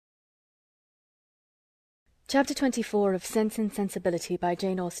Chapter 24 of Sense and Sensibility by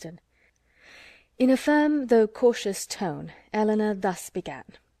Jane Austen. In a firm though cautious tone, Elinor thus began.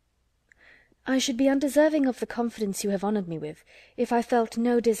 I should be undeserving of the confidence you have honoured me with, if I felt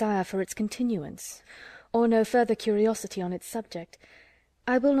no desire for its continuance, or no further curiosity on its subject.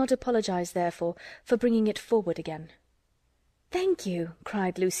 I will not apologize, therefore, for bringing it forward again. "Thank you,"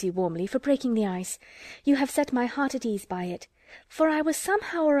 cried Lucy warmly, "for breaking the ice. You have set my heart at ease by it, for I was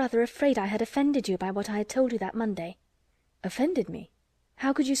somehow or other afraid I had offended you by what I had told you that Monday." "Offended me?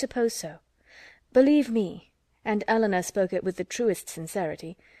 How could you suppose so? Believe me," and Elinor spoke it with the truest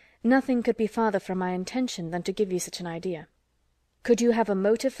sincerity, "nothing could be farther from my intention than to give you such an idea. Could you have a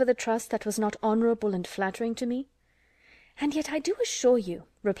motive for the trust that was not honourable and flattering to me?" "And yet I do assure you,"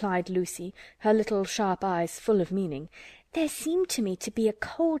 replied Lucy, her little sharp eyes full of meaning, "there seemed to me to be a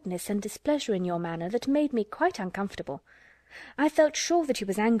coldness and displeasure in your manner that made me quite uncomfortable. I felt sure that you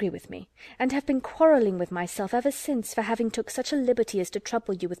was angry with me, and have been quarrelling with myself ever since for having took such a liberty as to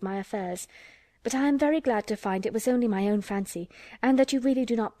trouble you with my affairs. But I am very glad to find it was only my own fancy, and that you really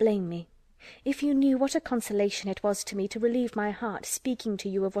do not blame me. If you knew what a consolation it was to me to relieve my heart speaking to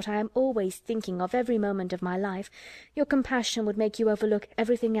you of what I am always thinking of every moment of my life, your compassion would make you overlook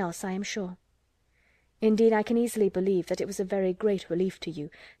everything else, I am sure." "Indeed, I can easily believe that it was a very great relief to you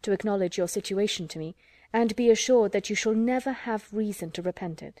to acknowledge your situation to me, and be assured that you shall never have reason to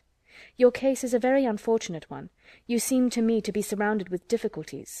repent it. Your case is a very unfortunate one. You seem to me to be surrounded with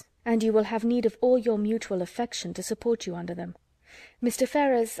difficulties, and you will have need of all your mutual affection to support you under them. Mr.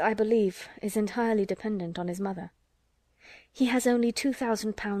 Ferrars, I believe, is entirely dependent on his mother." "He has only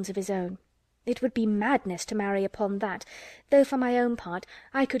 £2000 of his own. It would be madness to marry upon that, though for my own part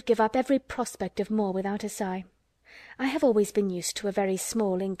I could give up every prospect of more without a sigh. I have always been used to a very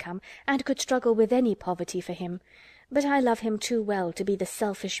small income, and could struggle with any poverty for him, but I love him too well to be the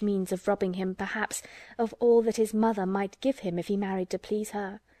selfish means of robbing him, perhaps, of all that his mother might give him if he married to please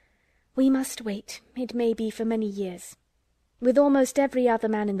her. We must wait, it may be for many years. With almost every other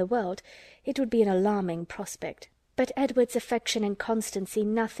man in the world it would be an alarming prospect, but Edward's affection and constancy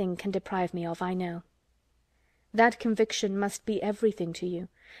nothing can deprive me of, I know." "That conviction must be everything to you,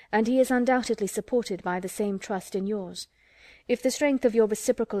 and he is undoubtedly supported by the same trust in yours. If the strength of your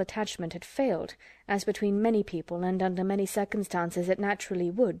reciprocal attachment had failed, as between many people and under many circumstances it naturally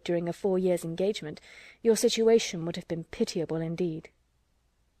would during a 4 years' engagement, your situation would have been pitiable indeed."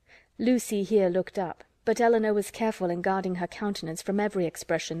 Lucy here looked up, but Elinor was careful in guarding her countenance from every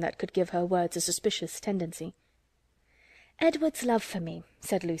expression that could give her words a suspicious tendency. "Edward's love for me,"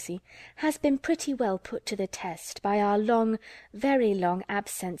 said Lucy, "has been pretty well put to the test by our long, very long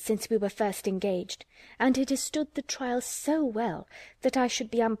absence since we were first engaged, and it has stood the trial so well that I should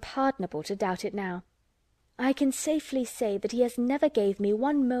be unpardonable to doubt it now. I can safely say that he has never gave me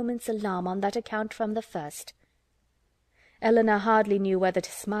one moment's alarm on that account from the first." Elinor hardly knew whether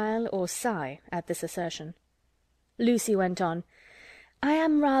to smile or sigh at this assertion. Lucy went on, "I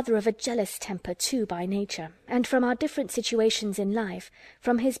am rather of a jealous temper too by nature, and from our different situations in life,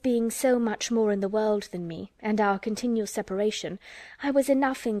 from his being so much more in the world than me, and our continual separation, I was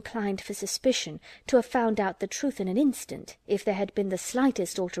enough inclined for suspicion to have found out the truth in an instant, if there had been the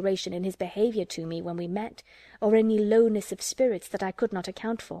slightest alteration in his behaviour to me when we met, or any lowness of spirits that I could not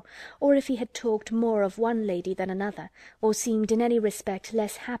account for, or if he had talked more of one lady than another, or seemed in any respect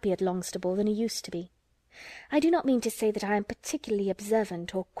less happy at Longstaple than he used to be. I do not mean to say that I am particularly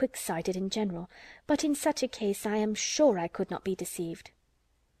observant or quick-sighted in general, but in such a case I am sure I could not be deceived."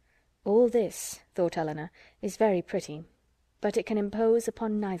 "All this," thought Elinor, "is very pretty, but it can impose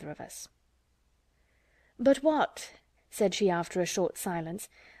upon neither of us." "But what," said she after a short silence,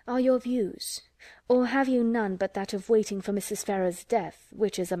 "are your views? Or have you none but that of waiting for Mrs. Ferrars's death,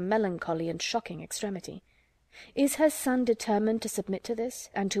 which is a melancholy and shocking extremity? Is her son determined to submit to this,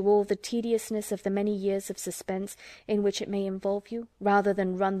 and to all the tediousness of the many years of suspense in which it may involve you, rather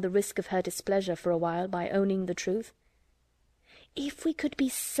than run the risk of her displeasure for a while by owning the truth?" "If we could be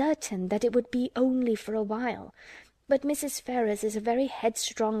certain that it would be only for a while. But Mrs. Ferrars is a very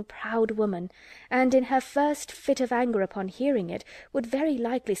headstrong, proud woman, and in her first fit of anger upon hearing it, would very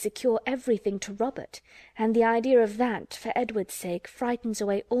likely secure everything to Robert, and the idea of that, for Edward's sake, frightens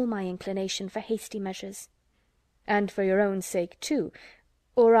away all my inclination for hasty measures." "And for your own sake too,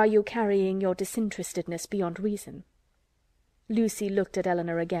 or are you carrying your disinterestedness beyond reason?" Lucy looked at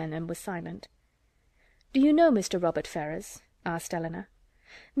Elinor again, and was silent. "Do you know Mr. Robert Ferrars?" asked Elinor.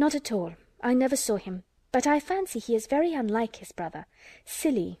 "Not at all. I never saw him, but I fancy he is very unlike his brother,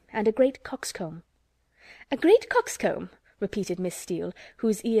 silly, and a great coxcomb." "A great coxcomb!" repeated Miss Steele,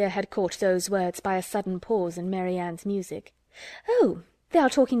 whose ear had caught those words by a sudden pause in Mary Ann's music. "Oh, they are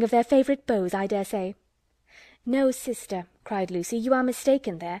talking of their favourite beaux, I dare say." "No, sister," cried Lucy, "you are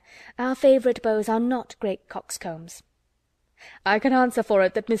mistaken there. Our favourite beaux are not great coxcombs." "I can answer for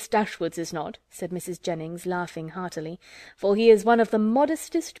it that Miss Dashwood's is not," said Mrs. Jennings, laughing heartily, "for he is one of the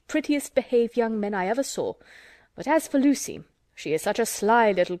modestest, prettiest behaved young men I ever saw. But as for Lucy, she is such a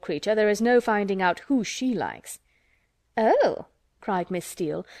sly little creature, there is no finding out who she likes." "Oh!" cried Miss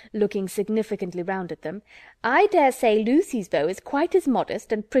Steele, looking significantly round at them, "I dare say Lucy's beau is quite as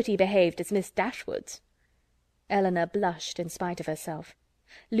modest and pretty behaved as Miss Dashwood's." Eleanor blushed in spite of herself.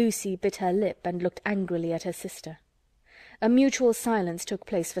 Lucy bit her lip and looked angrily at her sister. A mutual silence took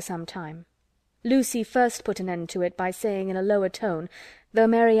place for some time. Lucy first put an end to it by saying in a lower tone, though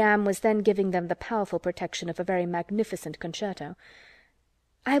Mary Ann was then giving them the powerful protection of a very magnificent concerto,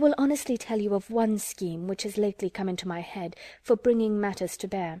 "I will honestly tell you of one scheme which has lately come into my head for bringing matters to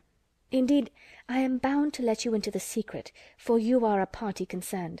bear. Indeed, I am bound to let you into the secret, for you are a party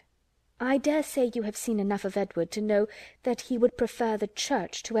concerned. I dare say you have seen enough of Edward to know that he would prefer the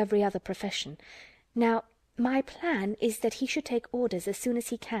church to every other profession. Now, my plan is that he should take orders as soon as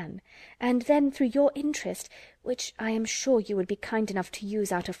he can, and then through your interest, which I am sure you would be kind enough to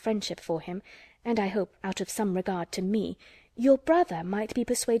use out of friendship for him, and I hope out of some regard to me, your brother might be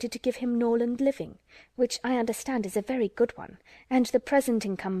persuaded to give him Norland living, which I understand is a very good one, and the present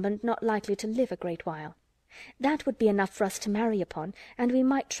incumbent not likely to live a great while. That would be enough for us to marry upon, and we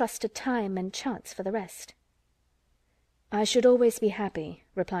might trust to time and chance for the rest." "I should always be happy,"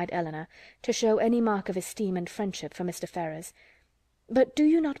 replied Eleanor, "to show any mark of esteem and friendship for Mr. Ferrars. But do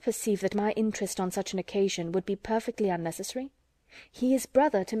you not perceive that my interest on such an occasion would be perfectly unnecessary? He is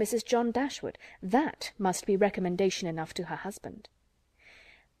brother to Mrs. John Dashwood. That must be recommendation enough to her husband."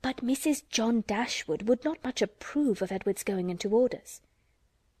 "But Mrs. John Dashwood would not much approve of Edward's going into orders."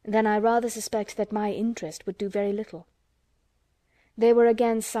 "Then I rather suspect that my interest would do very little." They were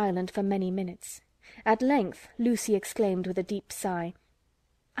again silent for many minutes. At length Lucy exclaimed with a deep sigh,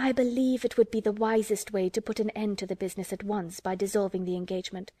 "I believe it would be the wisest way to put an end to the business at once by dissolving the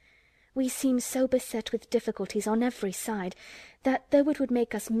engagement. We seem so beset with difficulties on every side, that though it would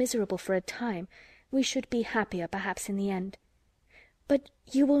make us miserable for a time, we should be happier perhaps in the end. But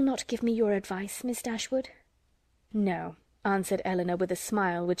you will not give me your advice, Miss Dashwood?" "No," answered Eleanor with a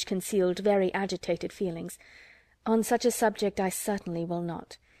smile which concealed very agitated feelings. "On such a subject I certainly will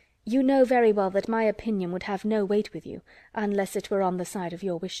not. You know very well that my opinion would have no weight with you, unless it were on the side of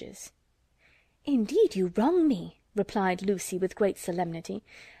your wishes." "Indeed you wrong me," replied Lucy with great solemnity.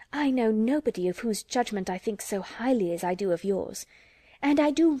 "I know nobody of whose judgment I think so highly as I do of yours. And I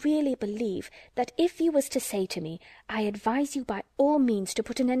do really believe that if you was to say to me, 'I advise you by all means to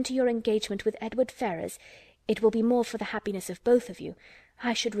put an end to your engagement with Edward Ferrars, it will be more for the happiness of both of you,'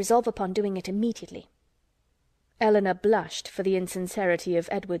 I should resolve upon doing it immediately." Eleanor blushed for the insincerity of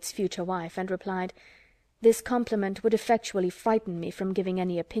Edward's future wife, and replied, "This compliment would effectually frighten me from giving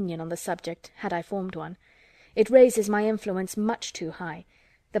any opinion on the subject, had I formed one. It raises my influence much too high.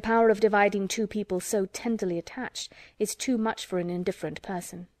 The power of dividing two people so tenderly attached is too much for an indifferent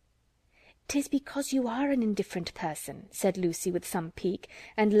person." "'Tis because you are an indifferent person," said Lucy with some pique,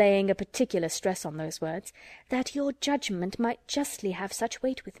 and laying a particular stress on those words, "that your judgment might justly have such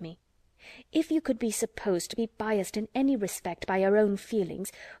weight with me. If you could be supposed to be biased in any respect by your own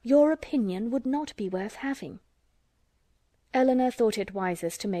feelings, your opinion would not be worth having." Eleanor thought it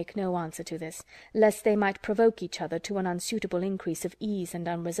wisest to make no answer to this, lest they might provoke each other to an unsuitable increase of ease and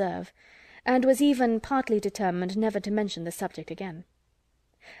unreserve, and was even partly determined never to mention the subject again.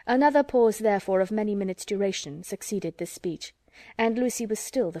 Another pause, therefore, of many minutes' duration, succeeded this speech, and Lucy was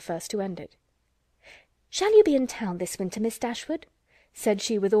still the first to end it. "Shall you be in town this winter, Miss Dashwood?" said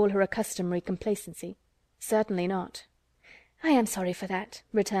she with all her accustomary complacency. "Certainly not." "I am sorry for that,"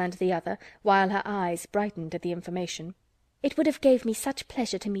 returned the other, while her eyes brightened at the information. "It would have gave me such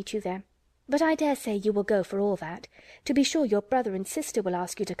pleasure to meet you there. But I dare say you will go for all that. To be sure your brother and sister will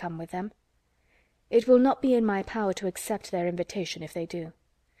ask you to come with them." "It will not be in my power to accept their invitation if they do."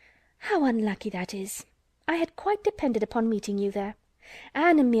 "How unlucky that is! I had quite depended upon meeting you there.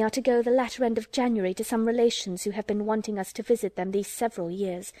 Anne and me are to go the latter end of January to some relations who have been wanting us to visit them these several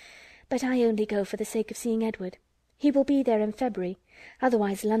years, but I only go for the sake of seeing Edward. He will be there in February,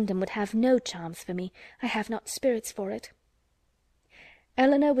 otherwise London would have no charms for me. I have not spirits for it."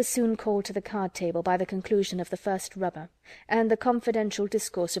 Eleanor was soon called to the card table by the conclusion of the first rubber, and the confidential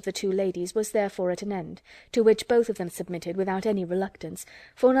discourse of the two ladies was therefore at an end, to which both of them submitted without any reluctance,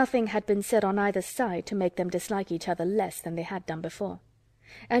 for nothing had been said on either side to make them dislike each other less than they had done before.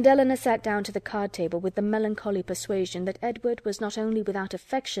 And Eleanor sat down to the card table with the melancholy persuasion that Edward was not only without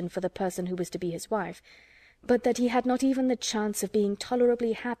affection for the person who was to be his wife, but that he had not even the chance of being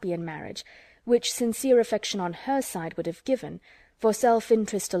tolerably happy in marriage, which sincere affection on her side would have given, for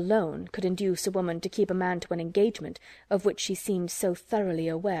self-interest alone could induce a woman to keep a man to an engagement of which she seemed so thoroughly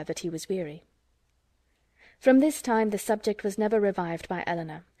aware that he was weary. From this time the subject was never revived by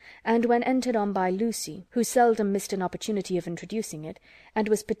Elinor, and when entered on by Lucy, who seldom missed an opportunity of introducing it, and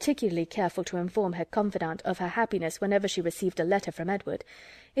was particularly careful to inform her confidante of her happiness whenever she received a letter from Edward,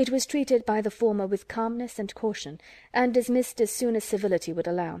 it was treated by the former with calmness and caution, and dismissed as soon as civility would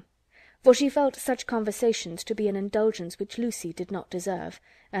allow, for she felt such conversations to be an indulgence which Lucy did not deserve,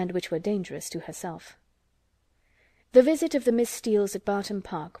 and which were dangerous to herself. The visit of the Miss Steeles at Barton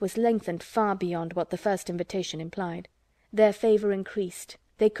Park was lengthened far beyond what the first invitation implied. Their favour increased.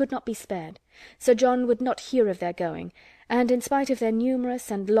 They could not be spared. Sir John would not hear of their going, and in spite of their numerous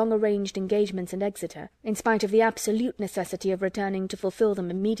and long-arranged engagements in Exeter, in spite of the absolute necessity of returning to fulfil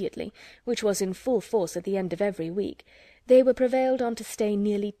them immediately, which was in full force at the end of every week, they were prevailed on to stay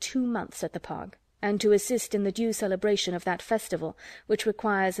nearly 2 months at the Park, and to assist in the due celebration of that festival which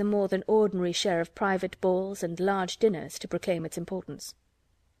requires a more than ordinary share of private balls and large dinners to proclaim its importance.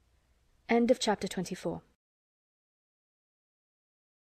 Chapter 24.